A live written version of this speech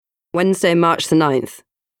Wednesday, March the 9th.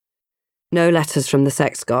 No letters from the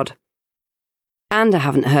sex god. And I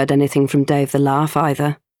haven't heard anything from Dave the Laugh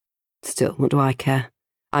either. Still, what do I care?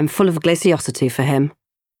 I'm full of glaciosity for him.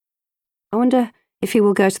 I wonder if he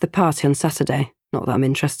will go to the party on Saturday. Not that I'm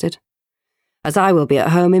interested. As I will be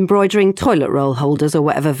at home embroidering toilet roll holders or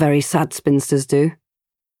whatever very sad spinsters do.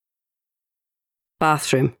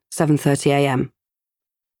 Bathroom, 7:30 a.m.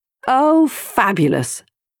 Oh, fabulous.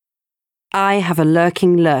 I have a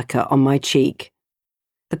lurking lurker on my cheek.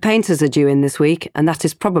 The painters are due in this week, and that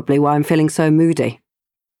is probably why I'm feeling so moody.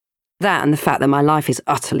 That and the fact that my life is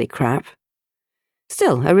utterly crap.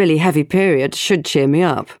 Still, a really heavy period should cheer me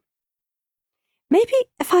up. Maybe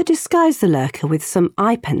if I disguise the lurker with some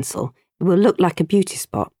eye pencil, it will look like a beauty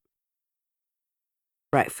spot.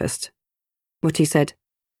 Breakfast. Mutti said,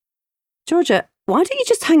 Georgia, why don't you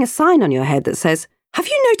just hang a sign on your head that says, "Have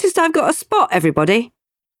you noticed I've got a spot, everybody?"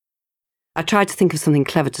 I tried to think of something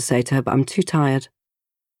clever to say to her, but I'm too tired.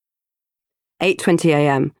 8:20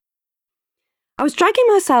 a.m. I was dragging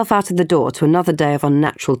myself out of the door to another day of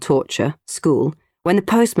unnatural torture, school, when the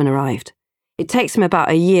postman arrived. It takes him about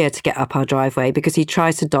a year to get up our driveway because he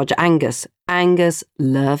tries to dodge Angus. Angus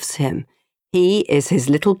loves him. He is his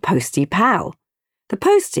little postie pal. The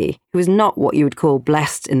postie, who is not what you would call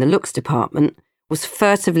blessed in the looks department, was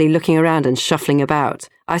furtively looking around and shuffling about.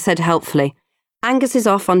 I said helpfully, Angus is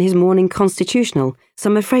off on his morning constitutional, so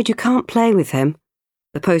I'm afraid you can't play with him.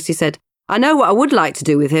 The postie said, I know what I would like to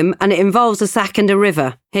do with him, and it involves a sack and a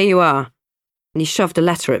river. Here you are. And he shoved a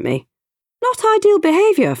letter at me. Not ideal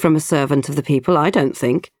behaviour from a servant of the people, I don't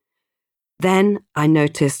think. Then I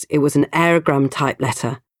noticed it was an aerogram-type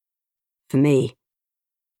letter. For me.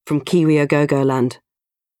 From Kiwi Ogogo land.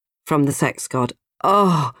 From the sex god.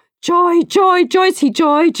 Oh, joy, joy, joyty,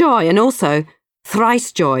 joy, joy, and also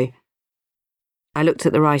thrice joy. I looked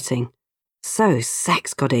at the writing. So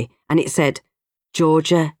sex goddy, and it said,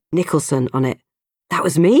 Georgia Nicolson on it. That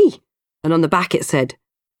was me. And on the back it said,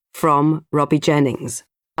 from Robbie Jennings,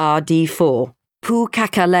 RD4,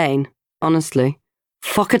 Pukaka Lane, honestly,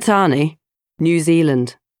 Whakatane, New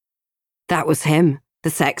Zealand. That was him, the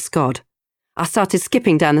sex god. I started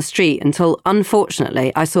skipping down the street until,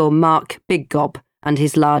 unfortunately, I saw Mark Big Gob and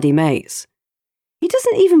his lardy mates. He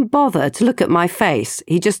doesn't even bother to look at my face,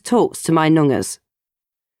 he just talks to my nungas.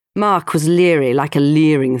 Mark was leery like a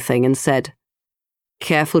leering thing and said,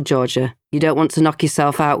 Careful, Georgia, you don't want to knock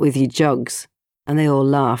yourself out with your jugs. And they all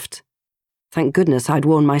laughed. Thank goodness I'd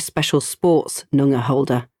worn my special sports nunga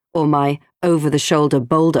holder, or my over-the-shoulder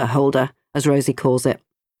boulder holder, as Rosie calls it.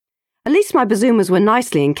 At least my bazoomas were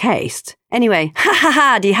nicely encased. Anyway,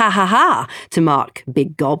 ha-ha-ha-de-ha-ha-ha to Mark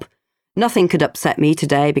Big Gob. Nothing could upset me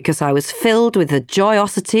today because I was filled with the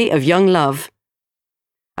joyosity of young love.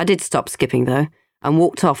 I did stop skipping, though, and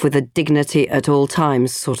walked off with a dignity at all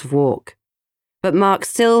times sort of walk. But Mark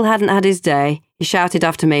still hadn't had his day. He shouted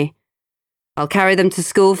after me, I'll carry them to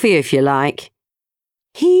school for you if you like.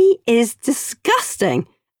 He is disgusting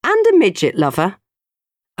and a midget lover.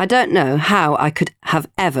 I don't know how I could have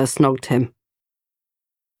ever snogged him.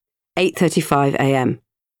 8:35 a.m.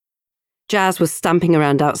 Jazz was stamping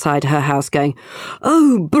around outside her house going,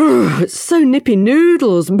 Oh, brr, it's so nippy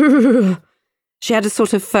noodles, brr. She had a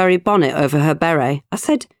sort of furry bonnet over her beret. I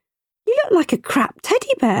said, You look like a crap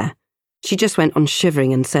teddy bear. She just went on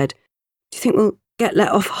shivering and said, Do you think we'll get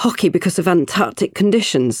let off hockey because of Antarctic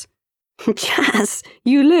conditions? Jazz,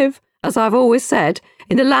 you live, as I've always said,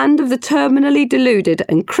 in the land of the terminally deluded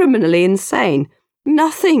and criminally insane.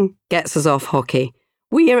 Nothing gets us off hockey.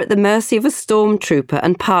 We are at the mercy of a stormtrooper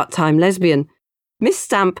and part-time lesbian. Miss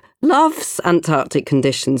Stamp loves Antarctic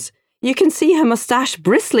conditions. You can see her moustache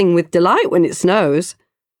bristling with delight when it snows.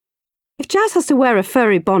 If Jazz has to wear a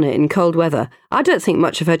furry bonnet in cold weather, I don't think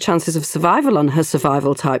much of her chances of survival on her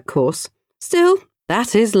survival-type course. Still,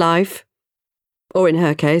 that is life. Or in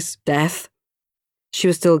her case, death. She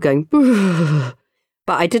was still going, but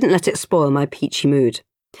I didn't let it spoil my peachy mood.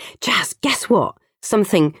 Jazz, guess what?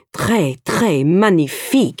 Something très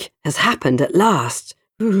magnifique has happened at last.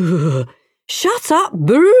 Shut up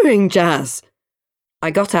booing, Jazz.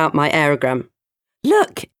 I got out my aerogram.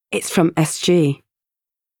 Look, it's from SG.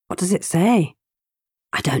 What does it say?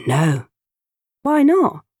 I don't know. Why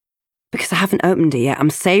not? Because I haven't opened it yet. I'm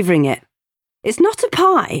savouring it. It's not a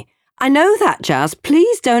pie. I know that, Jazz.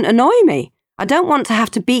 Please don't annoy me. I don't want to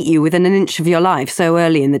have to beat you within an inch of your life so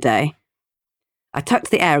early in the day. I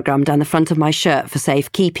tucked the aerogram down the front of my shirt for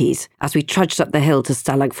safe keepies as we trudged up the hill to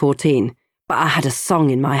Stalag 14, but I had a song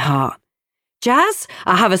in my heart. Jazz,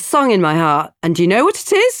 I have a song in my heart, and do you know what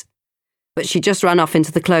it is? But she just ran off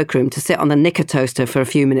into the cloakroom to sit on the knicker toaster for a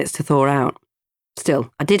few minutes to thaw out.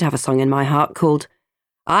 Still, I did have a song in my heart called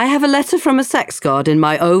I have a letter from a sex god in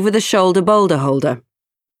my over-the-shoulder boulder holder.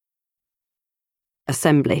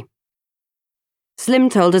 Assembly. Slim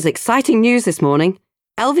told us exciting news this morning.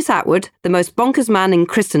 Elvis Atwood, the most bonkers man in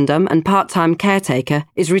Christendom and part-time caretaker,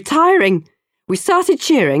 is retiring. We started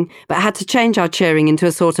cheering, but had to change our cheering into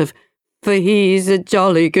a sort of "for he's a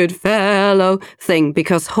jolly good fellow" thing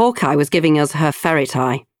because Hawkeye was giving us her ferret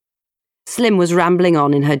eye. Slim was rambling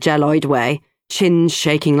on in her jelloid way, chin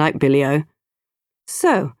shaking like Billy-O.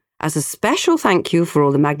 So, as a special thank you for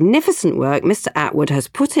all the magnificent work Mr. Atwood has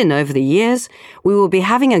put in over the years, we will be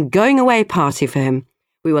having a going-away party for him.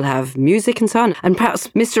 We will have music and so on, and perhaps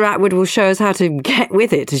Mr. Atwood will show us how to get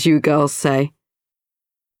with it, as you girls say.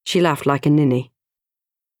 She laughed like a ninny.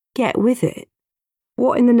 Get with it?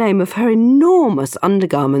 What in the name of her enormous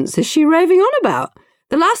undergarments is she raving on about?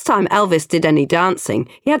 The last time Elvis did any dancing,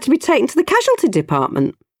 he had to be taken to the casualty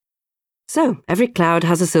department. So, every cloud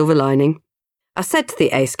has a silver lining. I said to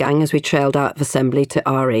the Ace Gang as we trailed out of assembly to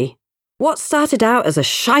RE, what started out as a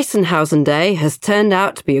Scheissenhausen day has turned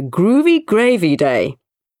out to be a groovy gravy day.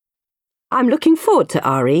 I'm looking forward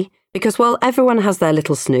to RE because while everyone has their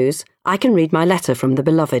little snooze, I can read my letter from the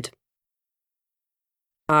beloved.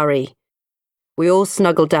 RE. We all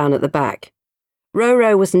snuggled down at the back.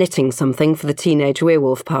 Roro was knitting something for the teenage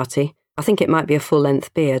werewolf party. I think it might be a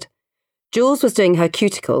full-length beard. Jules was doing her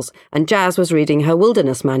cuticles and Jazz was reading her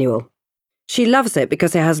wilderness manual. She loves it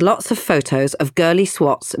because it has lots of photos of girly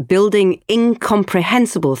swats building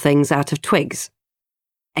incomprehensible things out of twigs.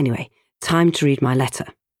 Anyway, time to read my letter.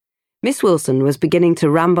 Miss Wilson was beginning to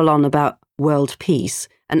ramble on about world peace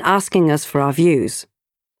and asking us for our views.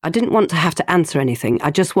 I didn't want to have to answer anything. I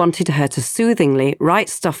just wanted her to soothingly write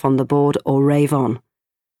stuff on the board or rave on.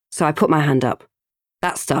 So I put my hand up.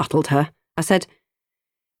 That startled her. I said,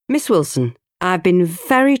 Miss Wilson, I've been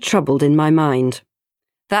very troubled in my mind.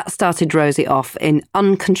 That started Rosie off in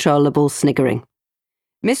uncontrollable sniggering.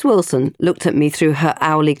 Miss Wilson looked at me through her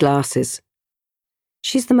owly glasses.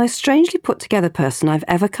 She's the most strangely put-together person I've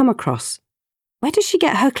ever come across. Where does she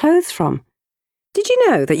get her clothes from? Did you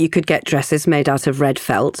know that you could get dresses made out of red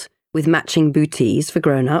felt, with matching bootees for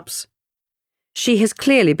grown-ups? She has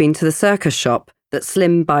clearly been to the circus shop that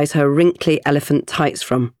Slim buys her wrinkly elephant tights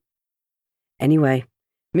from. Anyway,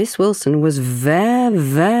 Miss Wilson was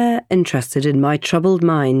very interested in my troubled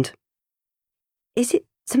mind. Is it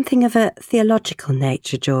something of a theological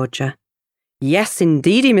nature, Georgia? Yes,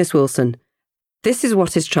 indeedy, Miss Wilson. This is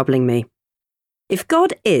what is troubling me. If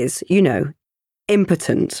God is,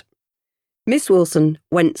 impotent. Miss Wilson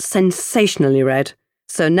went sensationally red,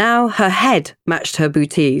 so now her head matched her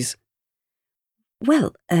bootees.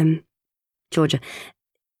 Well, Georgia,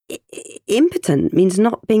 impotent means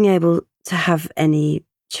not being able to have any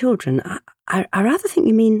children. I rather think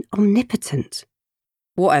you mean omnipotent.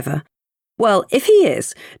 Whatever. Well, if he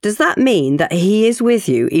is, does that mean that he is with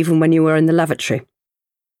you even when you were in the lavatory?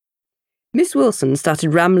 Miss Wilson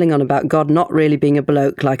started rambling on about God not really being a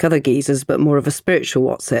bloke like other geezers, but more of a spiritual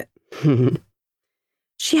what's-it.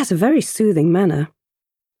 She has a very soothing manner.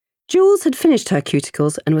 Jules had finished her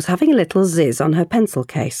cuticles and was having a little zizz on her pencil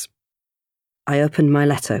case. I opened my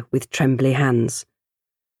letter with trembly hands.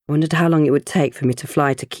 I wondered how long it would take for me to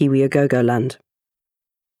fly to Kiwi-Ogogo land.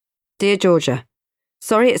 Dear Georgia,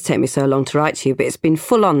 sorry it's taken me so long to write to you, but it's been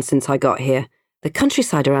full on since I got here. The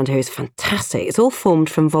countryside around here is fantastic. It's all formed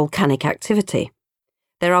from volcanic activity.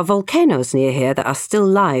 There are volcanoes near here that are still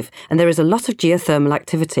live, and there is a lot of geothermal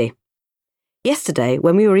activity. Yesterday,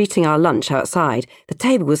 when we were eating our lunch outside, the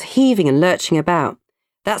table was heaving and lurching about.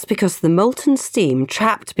 That's because the molten steam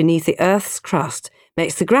trapped beneath the Earth's crust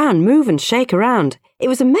makes the ground move and shake around. It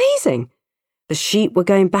was amazing. The sheep were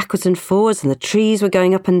going backwards and forwards, and the trees were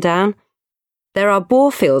going up and down. There are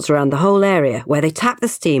bore fields around the whole area where they tap the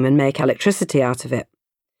steam and make electricity out of it.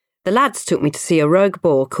 The lads took me to see a rogue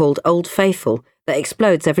boar called Old Faithful that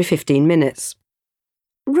explodes every 15 minutes.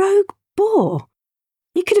 Rogue boar?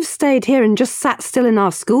 You could have stayed here and just sat still in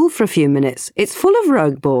our school for a few minutes. It's full of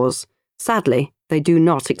rogue boars. Sadly, they do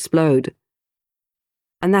not explode.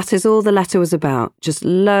 And that is all the letter was about, just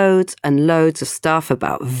loads and loads of stuff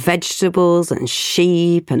about vegetables and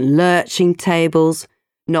sheep and lurching tables.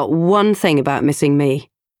 Not one thing about missing me.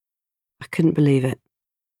 I couldn't believe it.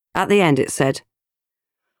 At the end it said,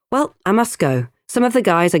 well, I must go. Some of the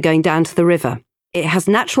guys are going down to the river. It has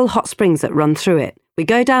natural hot springs that run through it. We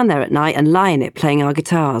go down there at night and lie in it playing our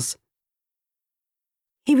guitars.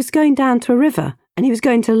 He was going down to a river and he was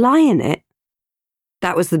going to lie in it.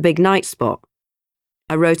 That was the big night spot.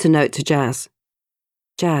 I wrote a note to Jazz.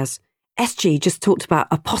 Jazz, SG just talked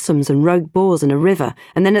about opossums and rogue boars in a river,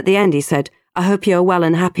 and then at the end he said, I hope you're well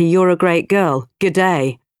and happy, you're a great girl. Good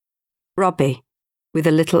day. Robbie. with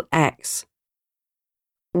a little X.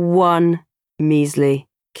 One measly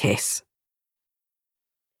kiss.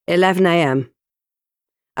 11 a.m.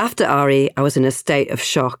 After RE, I was in a state of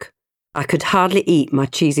shock. I could hardly eat my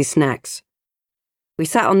cheesy snacks. We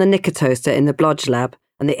sat on the knicker toaster in the Blodge lab,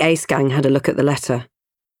 and the ACE gang had a look at the letter.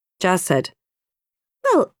 Jazz said,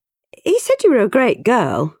 "Well, he said you were a great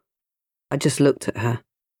girl." I just looked at her.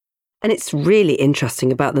 "And it's really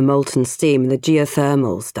interesting about the molten steam and the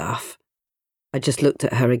geothermal stuff." I just looked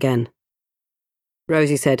at her again.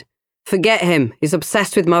 Rosie said, "Forget him. He's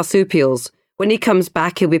obsessed with marsupials. When he comes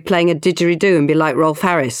back, he'll be playing a didgeridoo and be like Rolf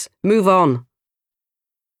Harris. Move on."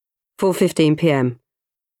 4:15 p.m.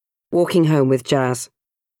 Walking home with Jazz.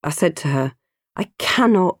 I said to her, "I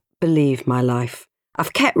cannot believe my life.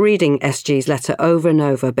 I've kept reading SG's letter over and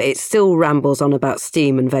over, but it still rambles on about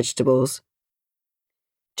steam and vegetables."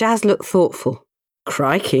 Jazz looked thoughtful.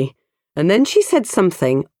 Crikey. And then she said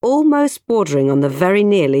something almost bordering on the very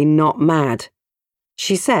nearly not mad.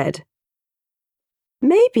 She said,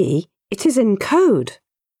 "Maybe it is in code."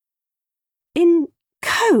 In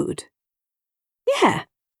code? Yeah.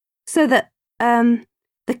 So that,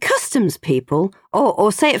 the customs people,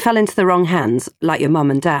 or say it fell into the wrong hands, like your mum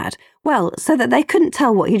and dad, well, so that they couldn't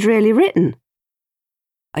tell what he'd really written.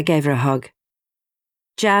 I gave her a hug.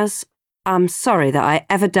 "Jazz, I'm sorry that I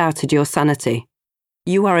ever doubted your sanity.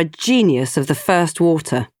 You are a genius of the first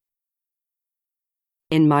water."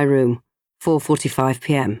 In my room, 4:45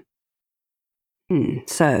 p.m.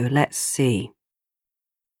 So, let's see.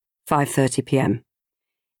 5:30 p.m.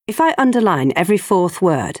 If I underline every fourth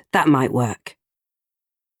word, that might work.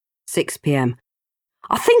 6 p.m.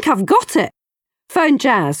 I think I've got it. Phone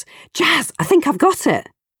Jazz. "Jazz, I think I've got it."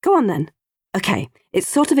 "Go on then." Okay, it's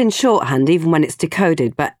sort of in shorthand even when it's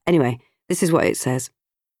decoded, but anyway, this is what it says.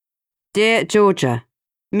 "Dear Georgia,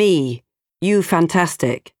 me, you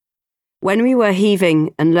fantastic. When we were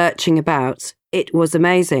heaving and lurching about, it was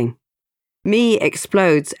amazing. Me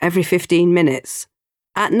explodes every 15 minutes.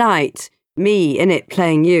 At night, me in it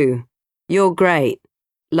playing you. You're great.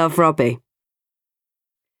 Love, Robbie."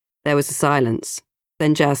 There was a silence.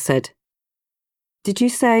 Then Jazz said, "Did you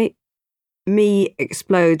say, me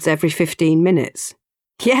explodes every 15 minutes?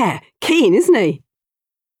 Yeah, keen, isn't he?"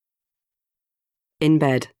 In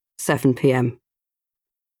bed, 7 p.m.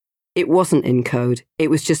 It wasn't in code. It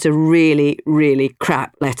was just a really, really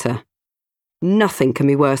crap letter. Nothing can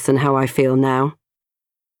be worse than how I feel now.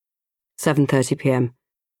 7:30 p.m.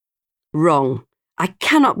 Wrong. I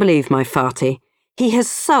cannot believe my farty. He has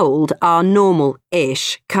sold our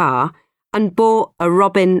normal-ish car and bought a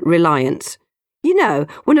Robin Reliant. You know,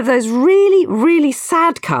 one of those really, really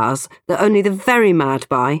sad cars that only the very mad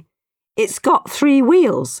buy. It's got 3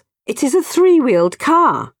 wheels. It is a 3-wheeled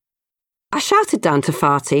car. I shouted down to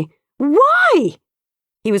Farty, "Why?"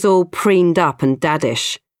 He was all preened up and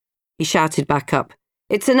daddish. He shouted back up,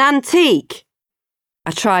 "It's an antique."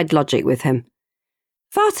 I tried logic with him.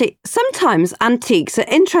 "Farty, sometimes antiques are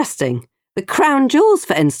interesting. The crown jewels,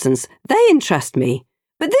 for instance, they interest me.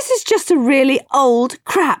 But this is just a really old,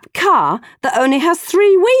 crap car that only has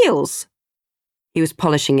 3 wheels." He was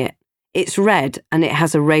polishing it. It's red and it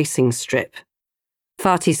has a racing strip.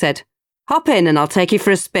 Farty said, "Hop in and I'll take you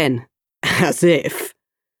for a spin." As if.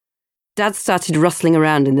 Dad started rustling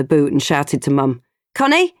around in the boot and shouted to Mum,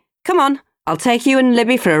 "Connie, come on, I'll take you and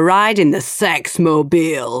Libby for a ride in the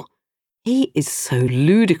Sexmobile." He is so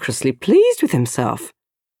ludicrously pleased with himself.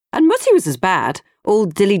 And Mutty was as bad, all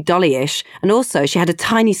dilly-dolly-ish, and also she had a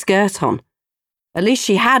tiny skirt on. At least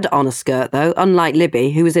she had on a skirt, though, unlike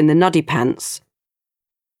Libby, who was in the nuddy pants.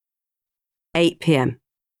 8 p.m.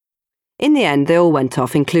 In the end, they all went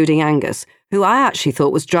off, including Angus, who I actually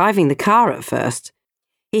thought was driving the car at first.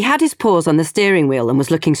 He had his paws on the steering wheel and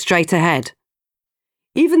was looking straight ahead.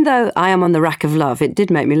 Even though I am on the rack of love, it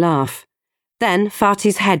did make me laugh. Then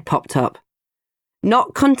Farty's head popped up.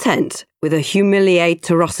 Not content with the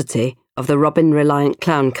humiliatorosity of the Robin Reliant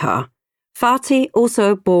clown car, Farty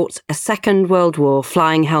also bought a Second World War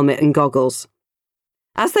flying helmet and goggles.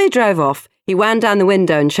 As they drove off, he wound down the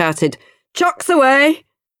window and shouted, "Chocks away!"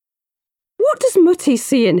 What does Mutty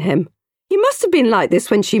see in him? He must have been like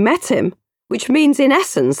this when she met him, which means in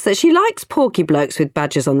essence that she likes porky blokes with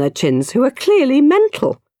badges on their chins who are clearly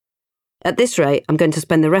mental. At this rate, I'm going to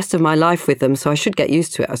spend the rest of my life with them, so I should get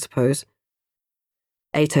used to it, I suppose.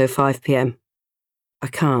 8:05 p.m. I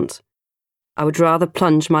can't. I would rather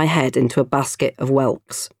plunge my head into a basket of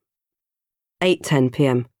whelks. 8:10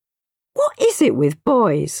 p.m. What is it with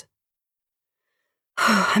boys?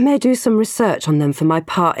 I may do some research on them for my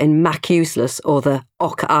part in Mac Useless or the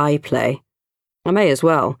Ock Eye play. I may as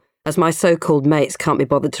well, as my so-called mates can't be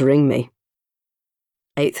bothered to ring me.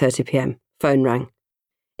 8:30 p.m. Phone rang.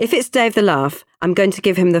 If it's Dave the Laugh, I'm going to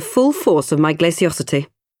give him the full force of my glaciosity.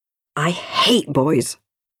 I hate boys.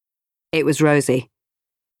 It was Rosie.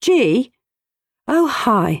 Gee? Oh,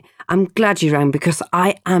 hi. I'm glad you rang because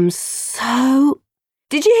I am so...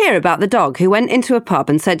 Did you hear about the dog who went into a pub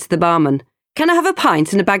and said to the barman, "Can I have a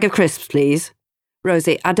pint and a bag of crisps, please?"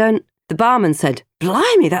 Rosie, I don't... The barman said,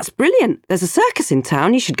 "Blimey, that's brilliant. There's a circus in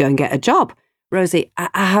town. You should go and get a job." Rosie, I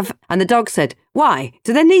have... And the dog said, "Why?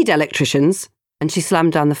 Do they need electricians?" And she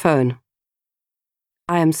slammed down the phone.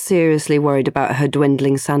 I am seriously worried about her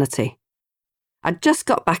dwindling sanity. I'd just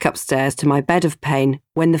got back upstairs to my bed of pain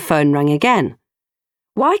when the phone rang again.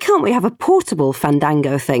 Why can't we have a portable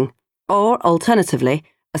fandango thing? Or, alternatively,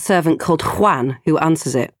 a servant called Juan who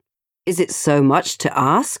answers it. Is it so much to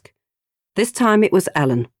ask? This time it was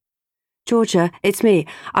Ellen. Georgia, it's me.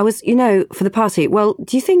 I was, for the party. Well,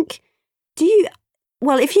 if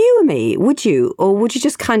you were me, would you? Or would you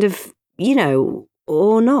just kind of,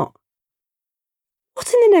 or not?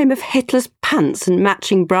 What in the name of Hitler's pants and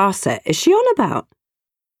matching bra set is she on about?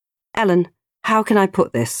 Ellen, how can I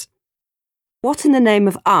put this? What in the name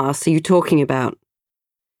of arse are you talking about?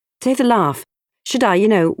 Dave the Laugh. Should I,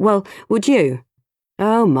 would you?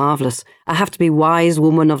 Oh, marvellous. I have to be wise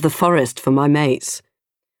woman of the forest for my mates.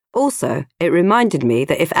 Also, it reminded me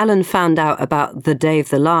that if Ellen found out about the Dave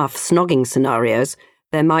the Laugh snogging scenarios,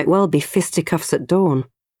 there might well be fisticuffs at dawn.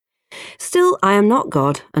 Still, I am not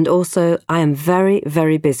God, and also I am very,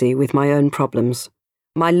 very busy with my own problems.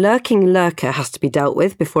 My lurking lurker has to be dealt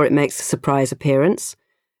with before it makes a surprise appearance.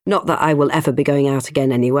 Not that I will ever be going out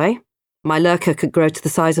again anyway. My lurker could grow to the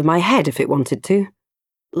size of my head if it wanted to.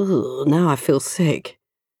 Ugh, now I feel sick.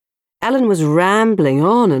 Ellen was rambling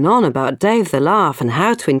on and on about Dave the Laugh and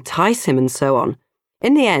how to entice him and so on.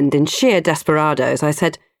 In the end, in sheer desperados, I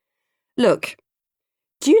said, "Look,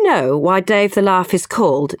 do you know why Dave the Laugh is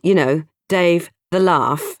called, Dave the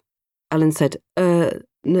Laugh?" Ellen said,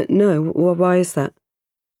 no, why is that?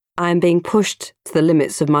 I am being pushed to the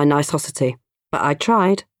limits of my nicosity, but I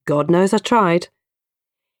tried. God knows I tried.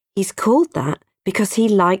 He's called that because he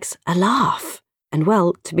likes a laugh. And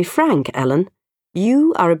well, to be frank, Ellen,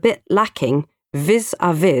 you are a bit lacking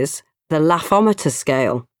vis-a-vis the laughometer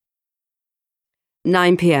scale.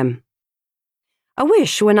 9 p.m. I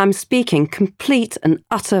wish when I'm speaking complete and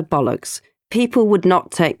utter bollocks, people would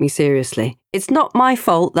not take me seriously. It's not my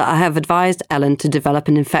fault that I have advised Ellen to develop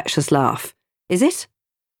an infectious laugh. Is it?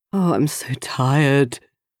 Oh, I'm so tired.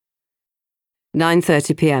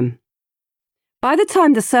 9:30 p.m. By the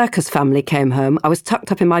time the circus family came home, I was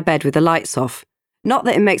tucked up in my bed with the lights off. Not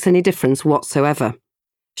that it makes any difference whatsoever.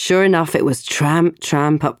 Sure enough, it was tramp,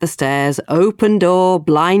 tramp up the stairs, open door,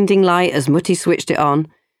 blinding light as Mutty switched it on.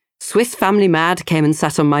 Swiss Family Mad came and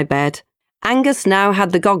sat on my bed. Angus now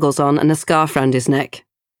had the goggles on and a scarf round his neck.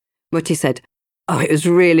 Mutty said, "Oh, it was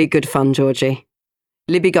really good fun, Georgie."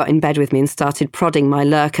 Libby got in bed with me and started prodding my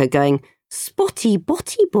lurker, going, "Spotty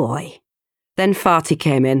botty boy." Then Farty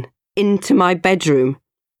came into my bedroom.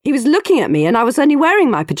 He was looking at me and I was only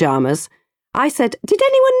wearing my pyjamas. I said, "Did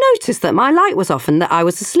anyone notice that my light was off and that I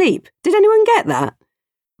was asleep? Did anyone get that?"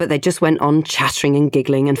 But they just went on chattering and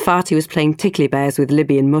giggling, and Farty was playing tickly bears with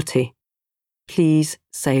Libby and Mutty. Please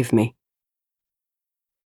save me.